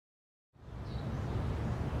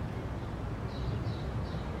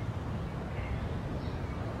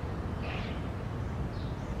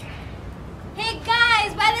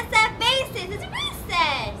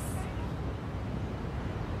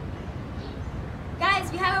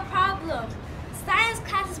you have a problem. Science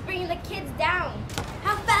class is bringing the kids down.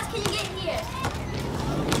 How fast can you get here?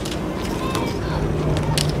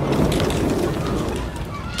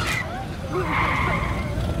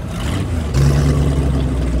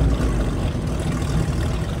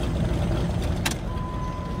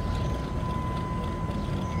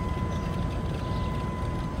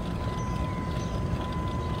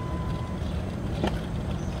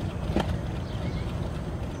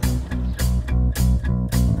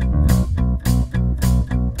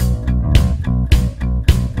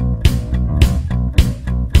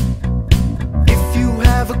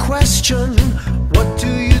 Question, what do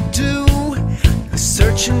you do? You're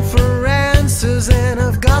searching for answers and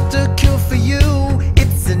I've got the cure for you.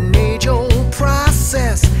 It's an age-old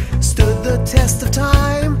process, stood the test of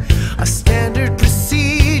time, a standard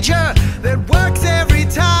procedure that works every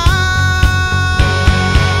time.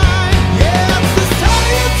 Yeah, it's the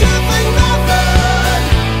scientific method.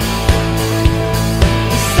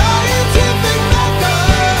 The scientific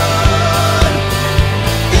method.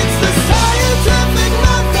 It's the scientific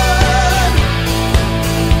method.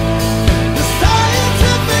 The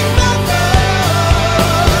scientific method.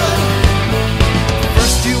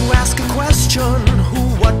 First you ask a question, who,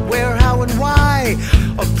 what, where, how, and why.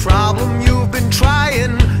 A problem you've been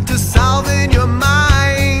trying to solve in your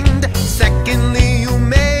mind. Secondly, you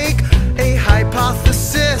make a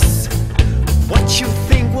hypothesis, what you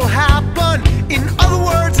think will happen. In other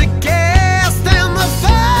words, a guess. Then the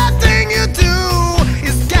third thing you do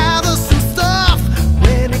is gather some stuff.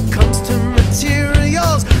 When it comes to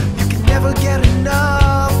materials, you can never get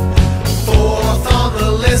enough. Fourth on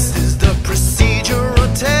the list is